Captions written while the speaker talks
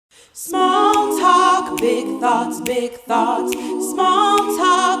Small talk, big thoughts, big thoughts. Small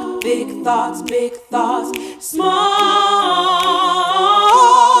talk, big thoughts, big thoughts. Small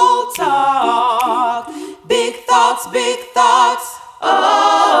talk, big thoughts, big thoughts.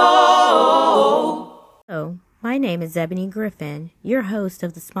 Oh. Hello, my name is Ebony Griffin, your host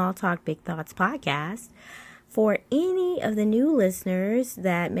of the Small Talk Big Thoughts podcast. For any of the new listeners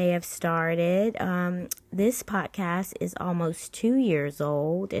that may have started, this podcast is almost 2 years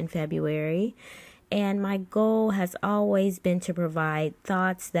old in February, and my goal has always been to provide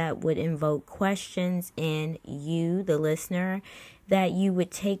thoughts that would invoke questions in you, the listener, that you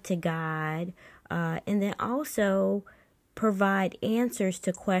would take to God, and then also provide answers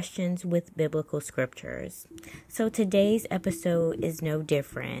to questions with biblical scriptures. So today's episode is no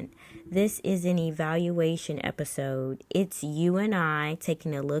different. This is an evaluation episode. It's you and I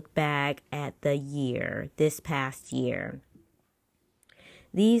taking a look back at this past year.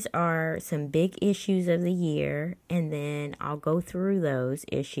 These are some big issues of the year, and then I'll go through those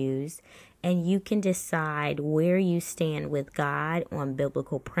issues, and you can decide where you stand with God on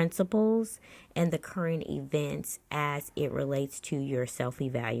biblical principles and the current events as it relates to your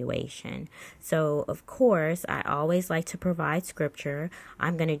self-evaluation. So, of course, I always like to provide scripture.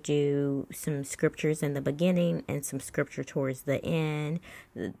 I'm going to do some scriptures in the beginning and some scripture towards the end.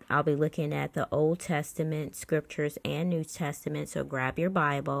 I'll be looking at the Old Testament scriptures and New Testament, so grab your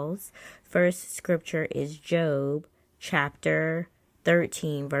Bibles. First scripture is Job chapter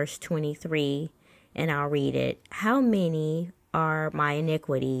 13, verse 23, and I'll read it. How many are my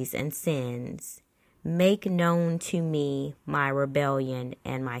iniquities and sins? Make known to me my rebellion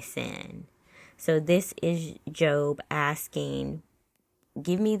and my sin. So this is Job asking,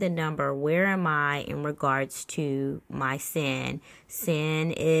 give me the number. Where am I in regards to my sin?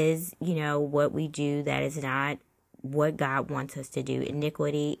 Sin is, what we do that is not what God wants us to do.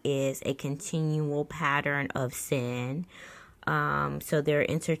 Iniquity is a continual pattern of sin. So they're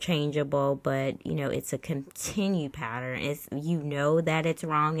interchangeable, but it's a continued pattern. It's, that it's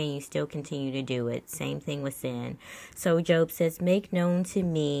wrong and you still continue to do it. Same thing with sin. So Job says, make known to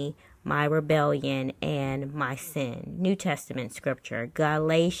me my rebellion and my sin. New Testament scripture,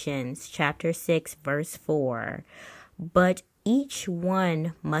 Galatians chapter 6, verse 4. But each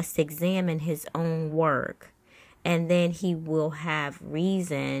one must examine his own work, and then he will have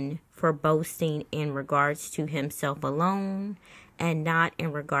reason for boasting in regards to himself alone and not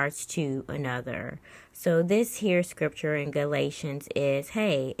in regards to another. So this here scripture in Galatians is,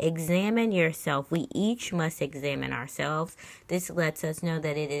 hey, examine yourself. We each must examine ourselves. This lets us know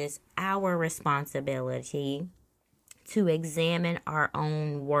that it is our responsibility to examine our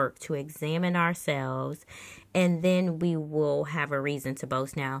own work, to examine ourselves, and then we will have a reason to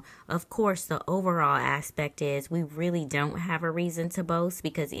boast. Now, of course, the overall aspect is we really don't have a reason to boast,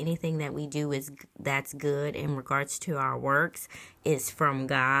 because anything that we do that's good in regards to our works is from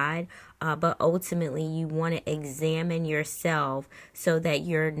God. But ultimately, you want to examine yourself so that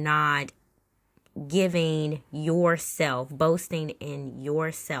you're not giving yourself, boasting in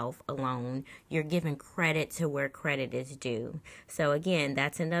yourself alone. You're giving credit to where credit is due. So again,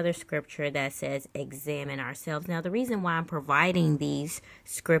 that's another scripture that says examine ourselves. Now, the reason why I'm providing these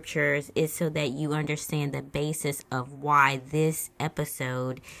scriptures is so that you understand the basis of why this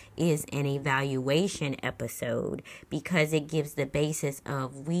episode is an evaluation episode, because it gives the basis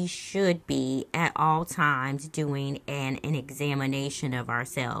of we should be at all times doing an examination of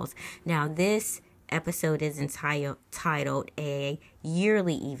ourselves. Now, this episode is entitled a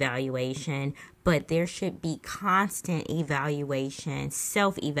yearly evaluation, but there should be constant evaluation,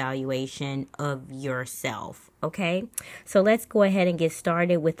 self-evaluation of yourself. Okay, so let's go ahead and get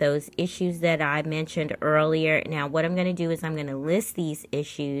started with those issues that I mentioned earlier. Now, what I'm going to do is I'm going to list these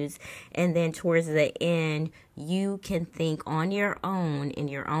issues, and then towards the end, you can think on your own, in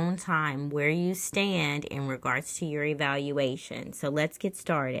your own time, where you stand in regards to your evaluation. So let's get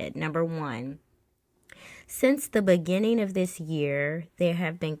started. Number 1. Since the beginning of this year, there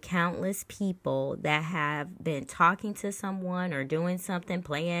have been countless people that have been talking to someone or doing something,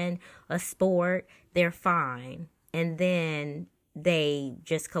 playing a sport. They're fine, and then they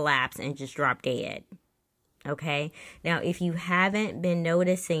just collapse and just drop dead. Okay? Now, if you haven't been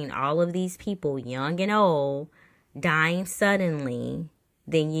noticing all of these people, young and old, dying suddenly,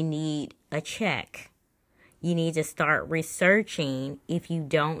 then you need a check. You need to start researching if you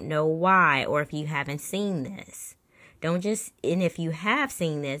don't know why, or if you haven't seen this. And if you have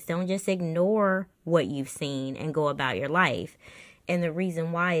seen this, don't just ignore what you've seen and go about your life. And the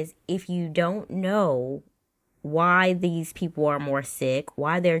reason why is, if you don't know why these people are more sick,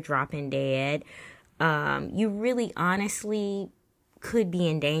 why they're dropping dead, you really honestly could be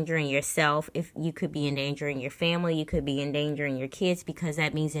endangering yourself, if you could be endangering your family, you could be endangering your kids, because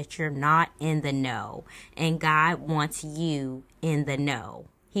that means that you're not in the know. And God wants you in the know.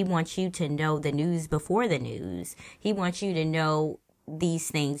 He wants you to know the news before the news. He wants you to know these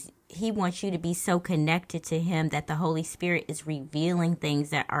things. He wants you to be so connected to him that the Holy Spirit is revealing things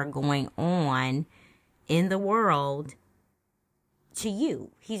that are going on in the world to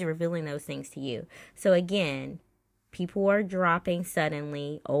you. He's revealing those things to you. So again, people are dropping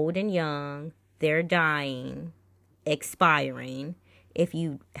suddenly, old and young. They're dying, expiring. If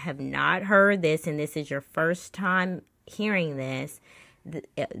you have not heard this and this is your first time hearing this,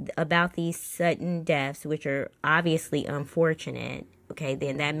 about these sudden deaths, which are obviously unfortunate, okay,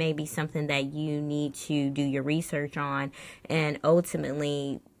 then that may be something that you need to do your research on. And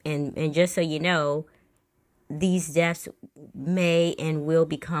ultimately, and just so you know, these deaths may and will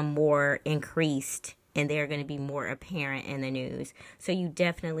become more increased, and they're going to be more apparent in the news. So you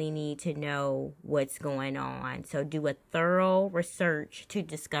definitely need to know what's going on. So do a thorough research to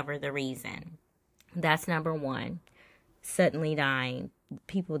discover the reason. That's number one. Suddenly dying,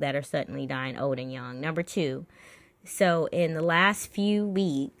 people that are suddenly dying, old and young. Number two, so in the last few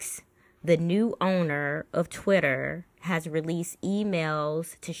weeks, the new owner of Twitter has released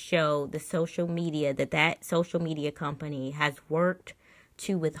emails to show the social media that social media company has worked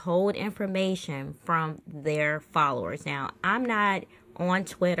to withhold information from their followers. Now, I'm not on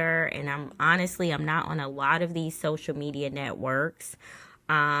Twitter, and I'm not on a lot of these social media networks.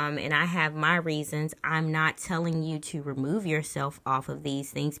 And I have my reasons. I'm not telling you to remove yourself off of these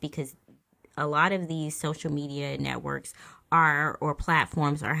things, because a lot of these social media networks or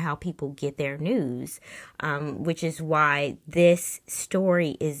platforms are how people get their news, which is why this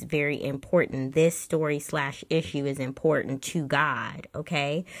story is very important. This story/issue is important to God,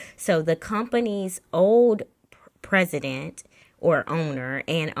 okay? So the company's old president or owner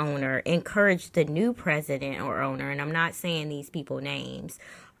encouraged the new president or owner, and I'm not saying these people names,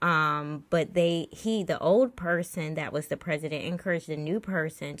 but the old person that was the president encouraged the new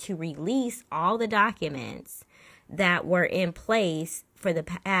person to release all the documents that were in place for the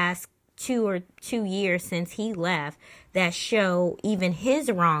past 2 years since he left that show even his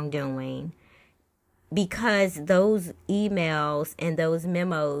wrongdoing, because those emails and those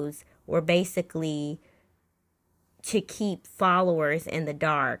memos were basically to keep followers in the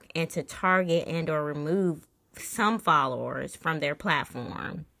dark and to target and or remove some followers from their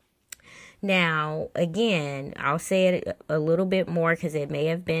platform. Now, again, I'll say it a little bit more because it may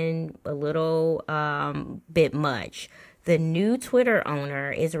have been a little bit much. The new Twitter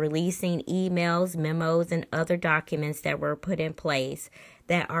owner is releasing emails, memos, and other documents that were put in place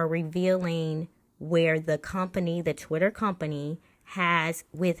that are revealing where the Twitter company, has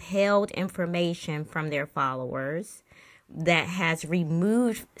withheld information from their followers, that has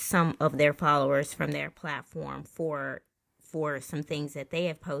removed some of their followers from their platform for some things that they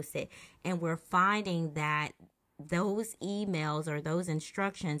have posted. And we're finding that those emails or those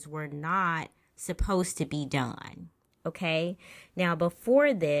instructions were not supposed to be done. Okay? Now,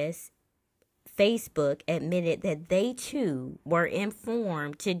 before this, Facebook admitted that they too were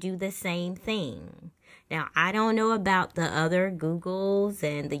informed to do the same thing. Now, I don't know about the other Googles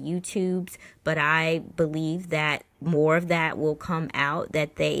and the YouTubes, but I believe that more of that will come out,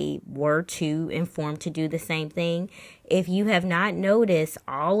 that they were too informed to do the same thing. If you have not noticed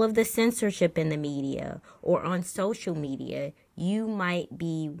all of the censorship in the media or on social media, you might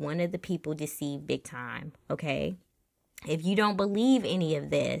be one of the people deceived big time, okay? If you don't believe any of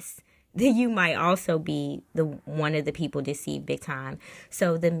this, then you might also be one of the people deceived big time.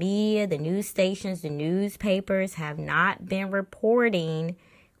 So the media, the news stations, the newspapers have not been reporting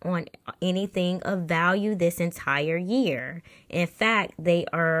on anything of value this entire year. In fact, they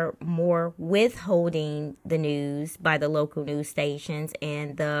are more withholding the news by the local news stations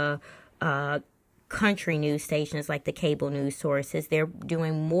and the country news stations like the cable news sources. They're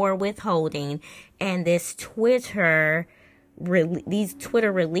doing more withholding, and these Twitter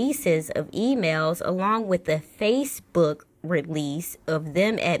releases of emails, along with the Facebook release of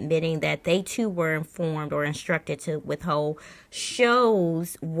them admitting that they too were informed or instructed to withhold,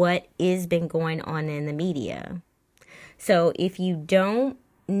 shows what is been going on in the media. So if you don't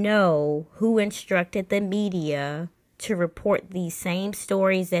know who instructed the media to report these same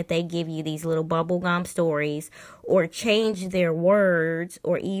stories that they give you, these little bubblegum stories, or change their words,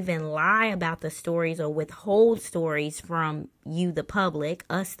 or even lie about the stories or withhold stories from you, the public,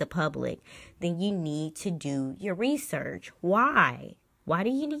 us, the public, then you need to do your research. Why? Why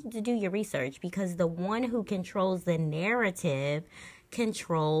do you need to do your research? Because the one who controls the narrative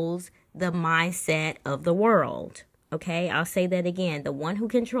controls the mindset of the world. Okay, I'll say that again. The one who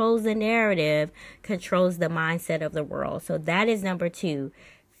controls the narrative controls the mindset of the world. So that is number 2.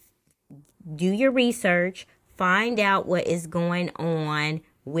 Do your research, find out what is going on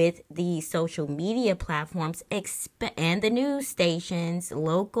with the social media platforms and the news stations,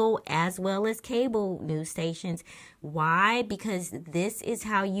 local as well as cable news stations. Why? Because this is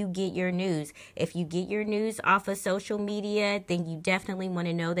how you get your news. If you get your news off of social media, then you definitely want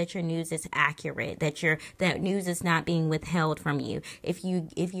to know that your news is accurate, that news is not being withheld from you. If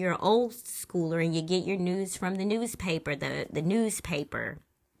you're an old schooler and you get your news from the newspaper, the newspaper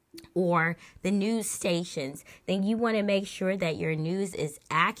or the news stations, then you want to make sure that your news is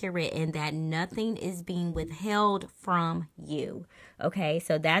accurate and that nothing is being withheld from you. Okay,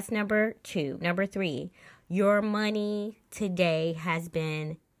 so that's number 2. Number 3, your money today has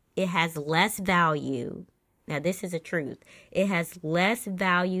less value. Now, this is a truth. It has less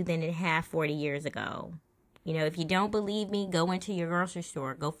value than it had 40 years ago. You know, if you don't believe me, go into your grocery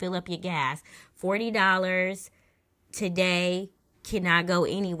store, go fill up your gas. $40 today cannot go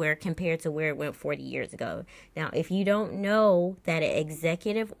anywhere compared to where it went 40 years ago. Now, if you don't know that an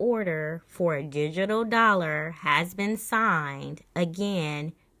executive order for a digital dollar has been signed,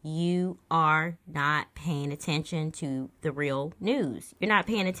 again, you are not paying attention to the real news. You're not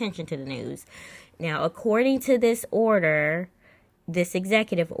paying attention to the news. Now, according to this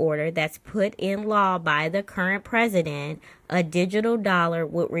executive order that's put in law by the current president, a digital dollar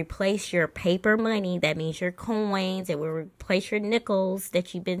would replace your paper money. That means your coins. It will replace your nickels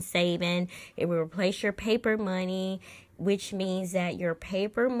that you've been saving. It will replace your paper money, which means that your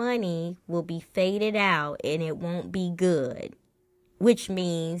paper money will be faded out and it won't be good, which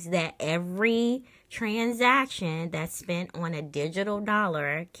means that every transaction that's spent on a digital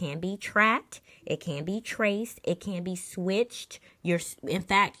dollar can be tracked, it can be traced, it can be switched. Your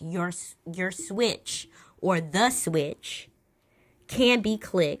switch or the switch can be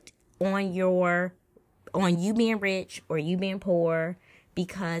clicked on you being rich or you being poor,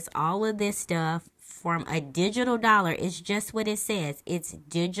 because all of this stuff from a digital dollar is just what it says. It's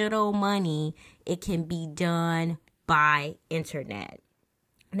digital money. It can be done by internet.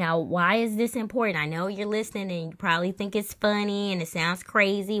 Now, why is this important? I know you're listening and you probably think it's funny and it sounds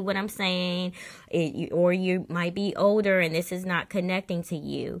crazy what I'm saying, or you might be older and this is not connecting to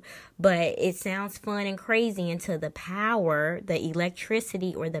you, but it sounds fun and crazy until the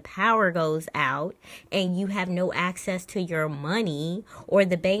electricity or the power goes out and you have no access to your money, or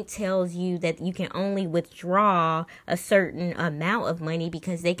the bank tells you that you can only withdraw a certain amount of money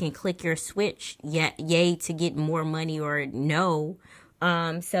because they can click your switch, yay to get more money or no.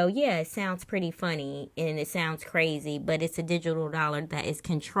 So yeah, it sounds pretty funny and it sounds crazy, but it's a digital dollar that is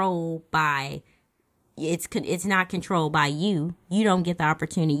controlled by, it's not controlled by you. You don't get the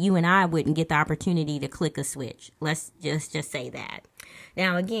opportunity. You and I wouldn't get the opportunity to click a switch. Let's just say that.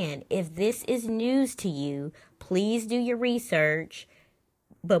 Now, again, if this is news to you, please do your research.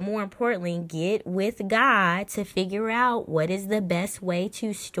 But more importantly, get with God to figure out what is the best way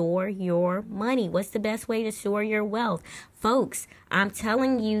to store your money. What's the best way to store your wealth? Folks, I'm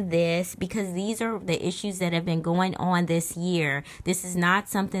telling you this because these are the issues that have been going on this year. This is not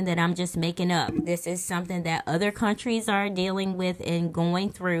something that I'm just making up. This is something that other countries are dealing with and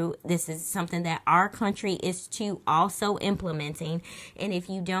going through. This is something that our country is too also implementing. And if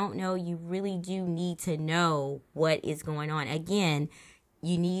you don't know, you really do need to know what is going on. Again,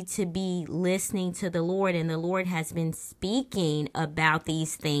 you need to be listening to the Lord, and the Lord has been speaking about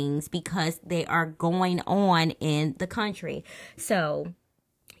these things because they are going on in the country. So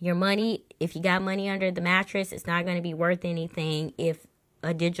your money, if you got money under the mattress, it's not going to be worth anything if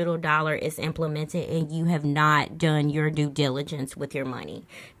a digital dollar is implemented and you have not done your due diligence with your money.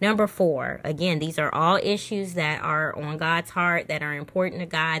 Number 4, again, these are all issues that are on God's heart, that are important to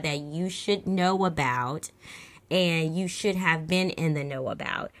God, that you should know about. And you should have been in the know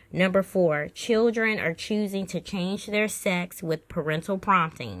about. Number 4, children are choosing to change their sex with parental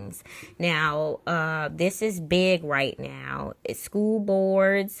promptings. Now, this is big right now. School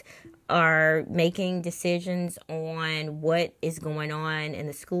boards are making decisions on what is going on in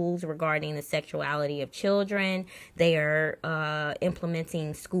the schools regarding the sexuality of children. They are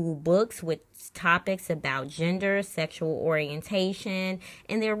implementing school books with topics about gender, sexual orientation,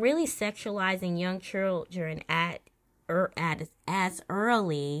 and they're really sexualizing young children at as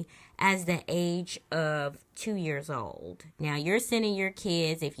early as the age of 2 years old. Now, you're sending your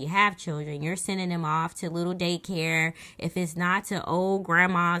kids, if you have children, you're sending them off to little daycare. If it's not to old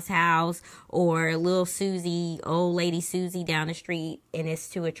grandma's house or little Susie, old lady Susie down the street, and it's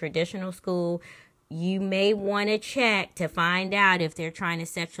to a traditional school, you may want to check to find out if they're trying to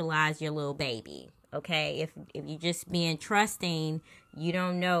sexualize your little baby. Okay, if you're just being trusting, you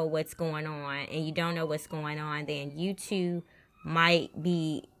don't know what's going on, and you don't know what's going on, then you too might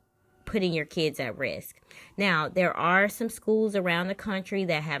be putting your kids at risk. Now, there are some schools around the country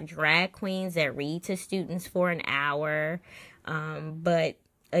that have drag queens that read to students for an hour. But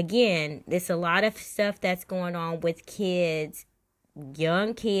again, there's a lot of stuff that's going on with kids,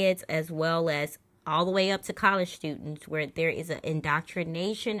 young kids, as well as all the way up to college students, where there is an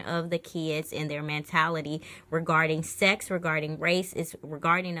indoctrination of the kids and their mentality regarding sex, regarding race, is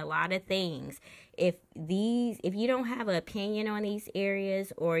regarding a lot of things. If you don't have an opinion on these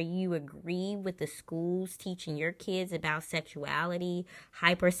areas, or you agree with the schools teaching your kids about sexuality,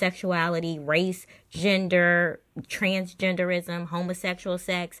 hypersexuality, race, gender, transgenderism, homosexual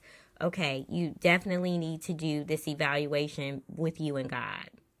sex, okay, you definitely need to do this evaluation with you and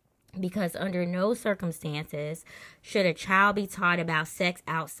God. Because under no circumstances should a child be taught about sex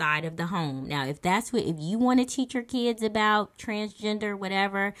outside of the home. Now, if you want to teach your kids about transgender,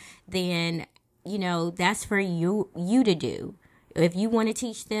 whatever, then, that's for you to do. If you want to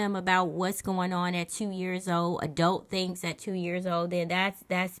teach them about what's going on at 2 years old, adult things at 2 years old, then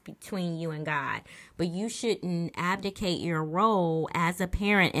that's between you and God. But you shouldn't abdicate your role as a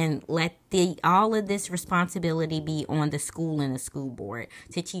parent and let all of this responsibility be on the school and the school board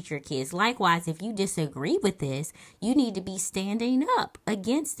to teach your kids. Likewise, if you disagree with this, you need to be standing up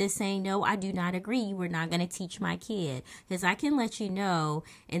against this, saying, no, I do not agree. You are not going to teach my kid. Because I can let you know,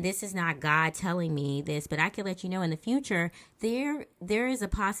 and this is not God telling me this, but I can let you know in the future, there is a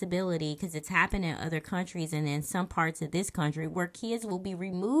possibility, because it's happened in other countries and in some parts of this country, where kids will be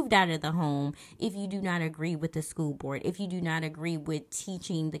removed out of the home if you do not agree with the school board, if you do not agree with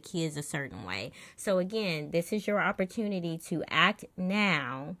teaching the kids a certain way. So again, this is your opportunity to act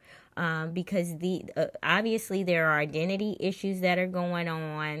now, because obviously there are identity issues that are going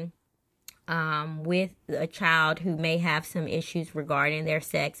on with a child who may have some issues regarding their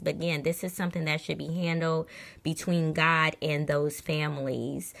sex. But again, this is something that should be handled between God and those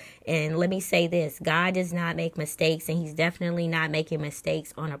families. And let me say this, God does not make mistakes, and he's definitely not making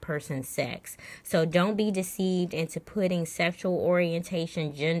mistakes on a person's sex. So don't be deceived into putting sexual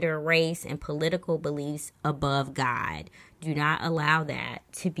orientation, gender, race, and political beliefs above God. Do not allow that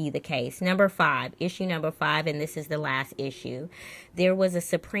to be the case. Issue number 5, and this is the last issue. There was a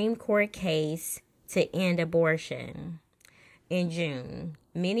Supreme Court case to end abortion in June.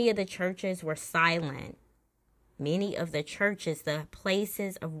 Many of the churches were silent. Many of the churches, the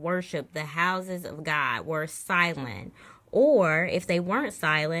places of worship, the houses of God, were silent. Or if they weren't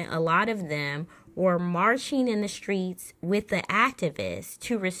silent, a lot of them were marching in the streets with the activists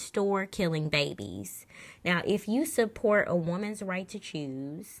to restore killing babies. Now, if you support a woman's right to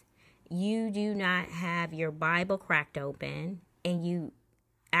choose, you do not have your Bible cracked open, and you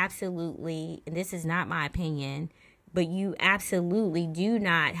absolutely, and this is not my opinion, but you absolutely do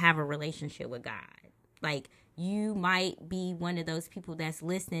not have a relationship with God. Like, you might be one of those people that's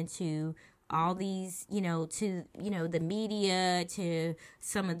listening to all these, the media, to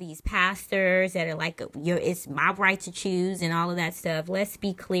some of these pastors that are like, it's my right to choose and all of that stuff. Let's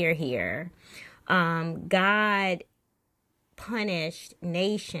be clear here. God punished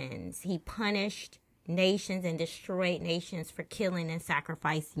nations. He punished nations and destroyed nations for killing and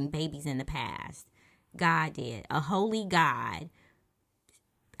sacrificing babies in the past. God did. A holy God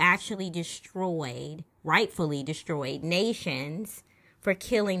actually rightfully destroyed nations for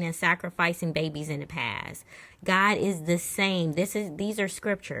killing and sacrificing babies in the past. God is the same. These are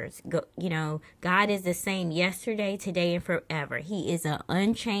scriptures. God is the same yesterday, today, and forever. He is an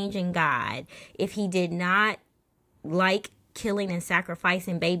unchanging God. If he did not like killing and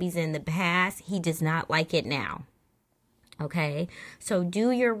sacrificing babies in the past, he does not like it now. Okay, so do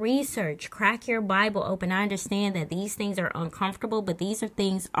your research, crack your Bible open. I understand that these things are uncomfortable, but these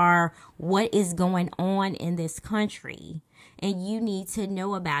are what is going on in this country. And you need to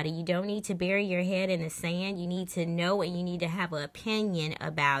know about it. You don't need to bury your head in the sand. You need to know, and you need to have an opinion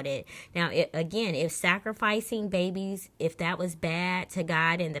about it. Now, if sacrificing babies, if that was bad to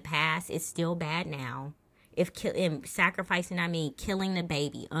God in the past, it's still bad now. Sacrificing, I mean killing the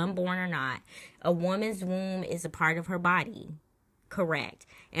baby, unborn or not. A woman's womb is a part of her body, correct?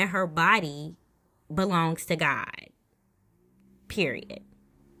 And her body belongs to God, period.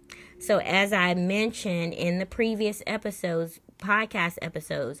 So as I mentioned in the previous podcast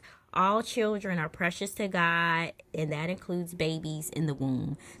episodes, all children are precious to God, and that includes babies in the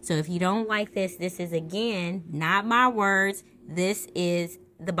womb. So if you don't like this is, again, not my words. This is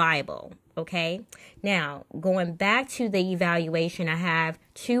the Bible. Okay. Now, going back to the evaluation, I have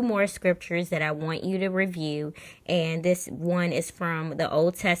 2 more scriptures that I want you to review. And this one is from the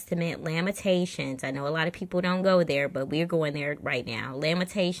Old Testament, Lamentations. I know a lot of people don't go there, but we're going there right now.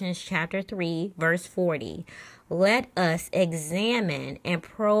 Lamentations chapter 3, verse 40. Let us examine and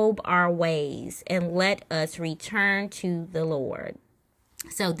probe our ways, and let us return to the Lord.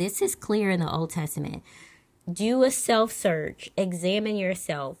 So this is clear in the Old Testament. Do a self-search, examine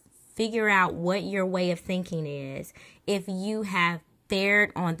yourself, figure out what your way of thinking is. If you have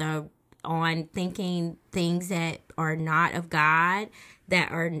fared on thinking things that are not of God,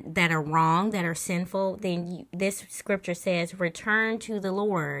 that are wrong, that are sinful, then this scripture says, return to the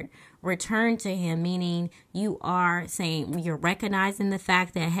Lord, return to him, meaning you are saying, you're recognizing the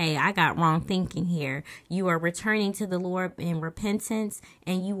fact that, hey, I got wrong thinking here. You are returning to the Lord in repentance,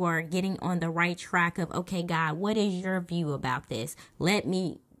 and you are getting on the right track of, okay, God, what is your view about this? Let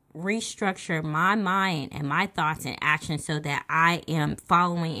me restructure my mind and my thoughts and actions so that I am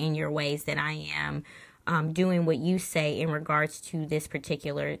following in your ways, that I am doing what you say in regards to this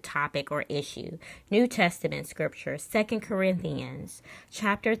particular topic or issue. New Testament scripture, 2 Corinthians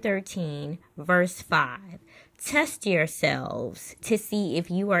chapter 13, verse 5. Test yourselves to see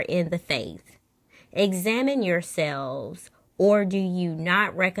if you are in the faith. Examine yourselves. Or do you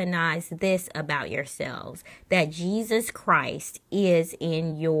not recognize this about yourselves, that Jesus Christ is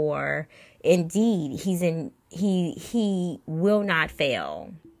in your, indeed, he will not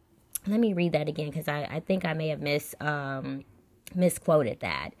fail. Let me read that again, because I think I may have misquoted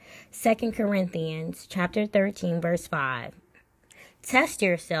that. 2 Corinthians chapter 13, verse 5. Test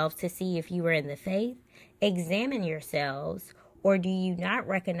yourselves to see if you are in the faith. Examine yourselves. Or do you not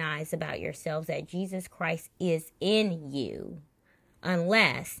recognize about yourselves that Jesus Christ is in you,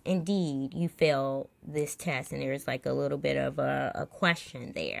 unless indeed you fail this test? And there's like a little bit of a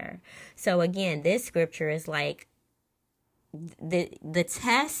question there. So again, this scripture is like the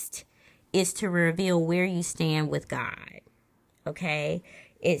test is to reveal where you stand with God. Okay?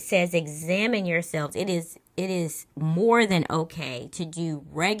 It says examine yourselves. It is more than okay to do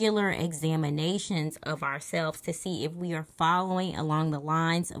regular examinations of ourselves to see if we are following along the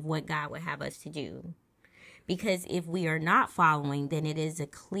lines of what God would have us to do. Because if we are not following, then it is a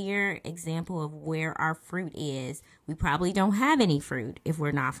clear example of where our fruit is. We probably don't have any fruit if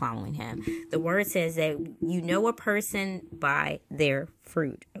we're not following him. The word says that you know a person by their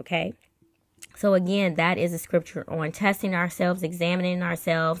fruit, okay? So again, that is a scripture on testing ourselves, examining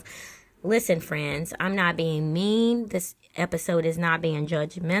ourselves. Listen, friends, I'm not being mean. This episode is not being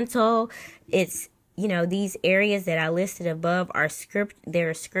judgmental. It's, these areas that I listed above are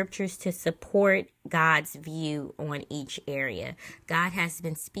there are scriptures to support God's view on each area. God has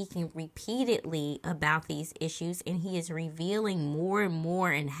been speaking repeatedly about these issues, and he is revealing more and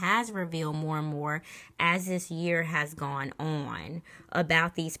more, and has revealed more and more as this year has gone on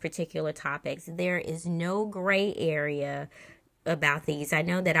about these particular topics. There is no gray area about these. I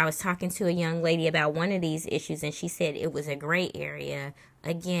know that I was talking to a young lady about one of these issues, and she said it was a gray area.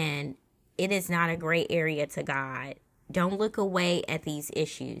 Again, it is not a gray area to God. Don't look away at these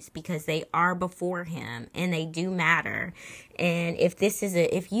issues, because they are before him and they do matter. And if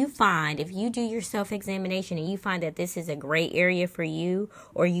you do your self-examination and you find that this is a gray area for you,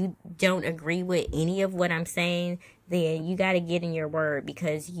 or you don't agree with any of what I'm saying, then you got to get in your word,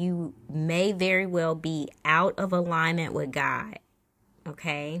 because you may very well be out of alignment with God.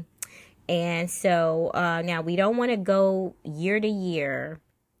 Okay. And so now we don't want to go year to year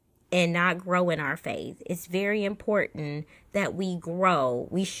and not grow in our faith. It's very important that we grow.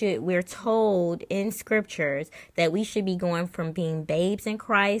 We're told in scriptures that we should be going from being babes in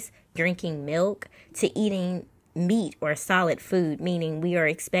Christ, drinking milk, to eating meat or solid food, meaning we are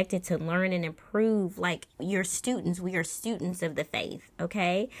expected to learn and improve like you're students. We are students of the faith,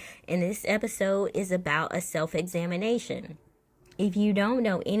 okay? And this episode is about a self-examination. If you don't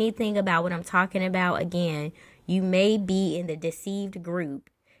know anything about what I'm talking about, again, you may be in the deceived group.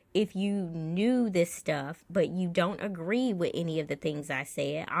 If you knew this stuff, but you don't agree with any of the things I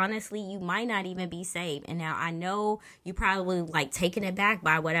said, honestly, you might not even be saved. And now I know you probably taken aback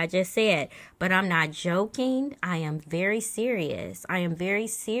by what I just said, but I'm not joking. I am very serious. I am very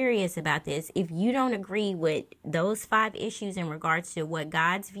serious about this. If you don't agree with those 5 issues in regards to what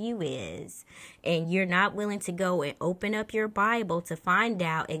God's view is, and you're not willing to go and open up your Bible to find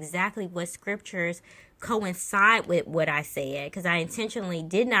out exactly what scriptures coincide with what I said, because I intentionally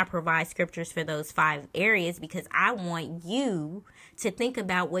did not provide scriptures for those 5 areas, because I want you to think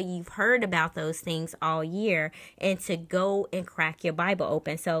about what you've heard about those things all year and to go and crack your Bible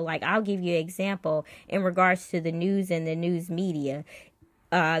open. So I'll give you an example in regards to the news and the news media.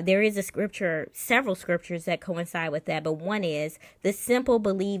 There is several scriptures that coincide with that, but one is, the simple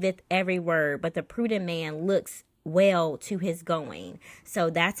believeth every word, but the prudent man looks well to his going. So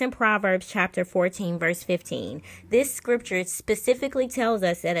that's in Proverbs chapter 14, verse 15. This scripture specifically tells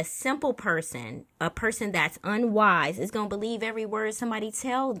us that a simple person, a person that's unwise, is going to believe every word somebody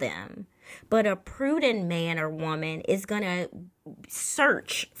tell them. But a prudent man or woman is going to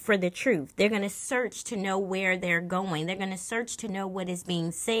search for the truth. They're going to search to know where they're going. They're going to search to know what is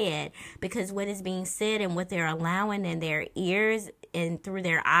being said, because what is being said and what they're allowing in their ears and through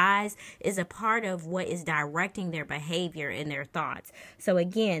their eyes is a part of what is directing their behavior and their thoughts. So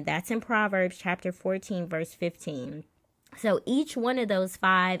again, that's in Proverbs chapter 14, verse 15. So each one of those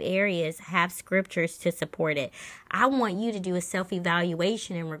 5 areas have scriptures to support it. I want you to do a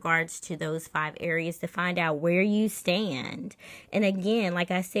self-evaluation in regards to those 5 areas to find out where you stand. And again, like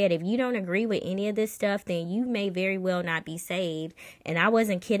I said, if you don't agree with any of this stuff, then you may very well not be saved. And I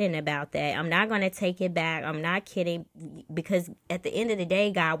wasn't kidding about that. I'm not going to take it back. I'm not kidding, because at the end of the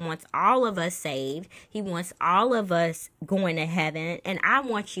day, God wants all of us saved. He wants all of us going to heaven. And I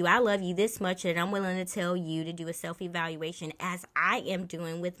love you this much that I'm willing to tell you to do a self-evaluation as I am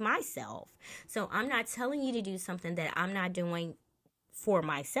doing with myself. So I'm not telling you to do something that I'm not doing for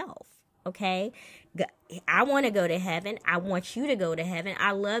myself. Okay? I want to go to heaven. I want you to go to heaven.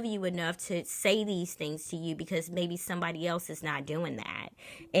 I love you enough to say these things to you because maybe somebody else is not doing that.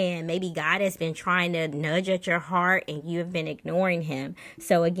 And maybe God has been trying to nudge at your heart and you have been ignoring him.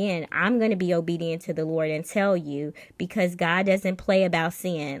 So again, I'm going to be obedient to the Lord and tell you, because God doesn't play about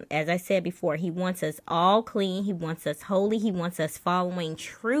sin. As I said before, he wants us all clean. He wants us holy. He wants us following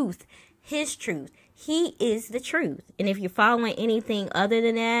truth, his truth. He is the truth. And if you're following anything other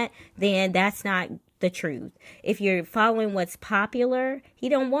than that, then that's not the truth. If you're following what's popular, he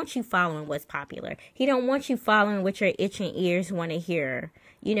don't want you following what's popular. He don't want you following what your itching ears want to hear.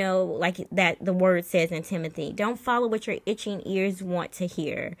 You know, like that the word says in Timothy, don't follow what your itching ears want to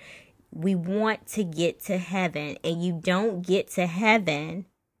hear. We want to get to heaven, and you don't get to heaven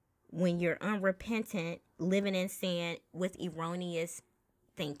when you're unrepentant, living in sin with erroneous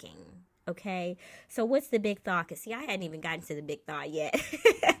thinking. Okay, so what's the big thought? Because see, I hadn't even gotten to the big thought yet.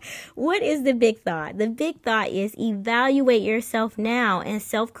 What is the big thought? The big thought is evaluate yourself now and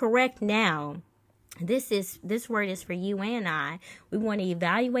self-correct now. This word is for you and I. We want to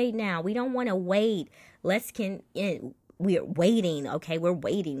evaluate now. We don't want to wait. We're waiting. Okay, we're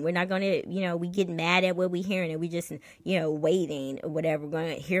waiting. We're not going to, we get mad at what we're hearing and we just, waiting or whatever. We're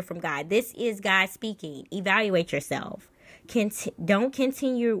going to hear from God. This is God speaking. Evaluate yourself. Don't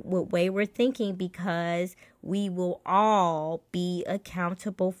continue with wayward thinking, because we will all be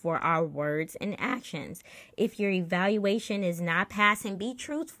accountable for our words and actions. If your evaluation is not passing, be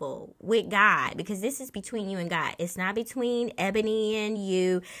truthful with God, because this is between you and God. It's not between Ebony and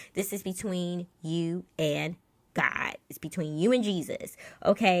you. This is between you and God. It's between you and Jesus.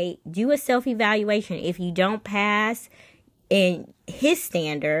 Okay, do a self-evaluation. If you don't pass in his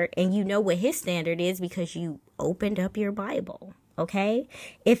standard, and you know what his standard is because you opened up your Bible, okay?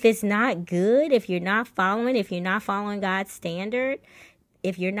 If it's not good, if you're not following God's standard,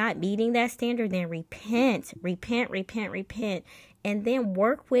 if you're not meeting that standard, then repent, and then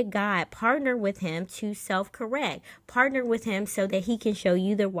work with God. Partner with him to self-correct. Partner with him so that he can show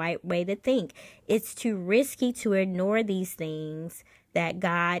you the right way to think. It's too risky to ignore these things that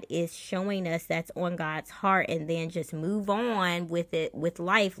God is showing us that's on God's heart, and then just move on with it, with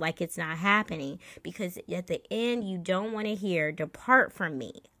life, like it's not happening. Because at the end, you don't want to hear, depart from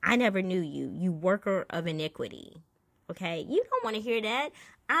me, I never knew you, you worker of iniquity. Okay, you don't want to hear that.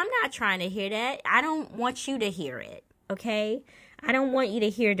 I'm not trying to hear that. I don't want you to hear it. Okay, I don't want you to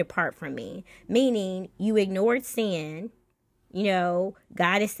hear depart from me, meaning you ignored sin.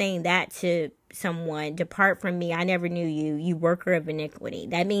 God is saying that to someone, depart from me, I never knew you, you worker of iniquity.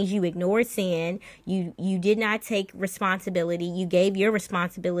 That means you ignored sin. You did not take responsibility. You gave your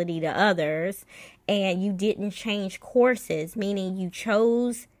responsibility to others, and you didn't change courses, meaning you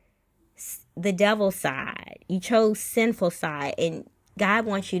chose the devil's side. You chose sinful side, and God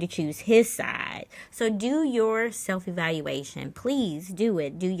wants you to choose his side. So do your self-evaluation. Please do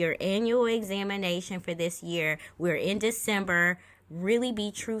it. Do your annual examination for this year. We're in December. Really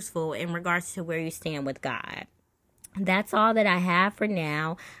be truthful in regards to where you stand with God. That's all that I have for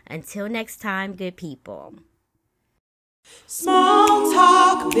now. Until next time, good people. Small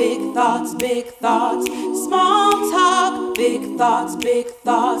talk, big thoughts, big thoughts. Small talk, big thoughts, big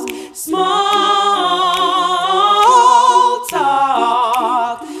thoughts. Small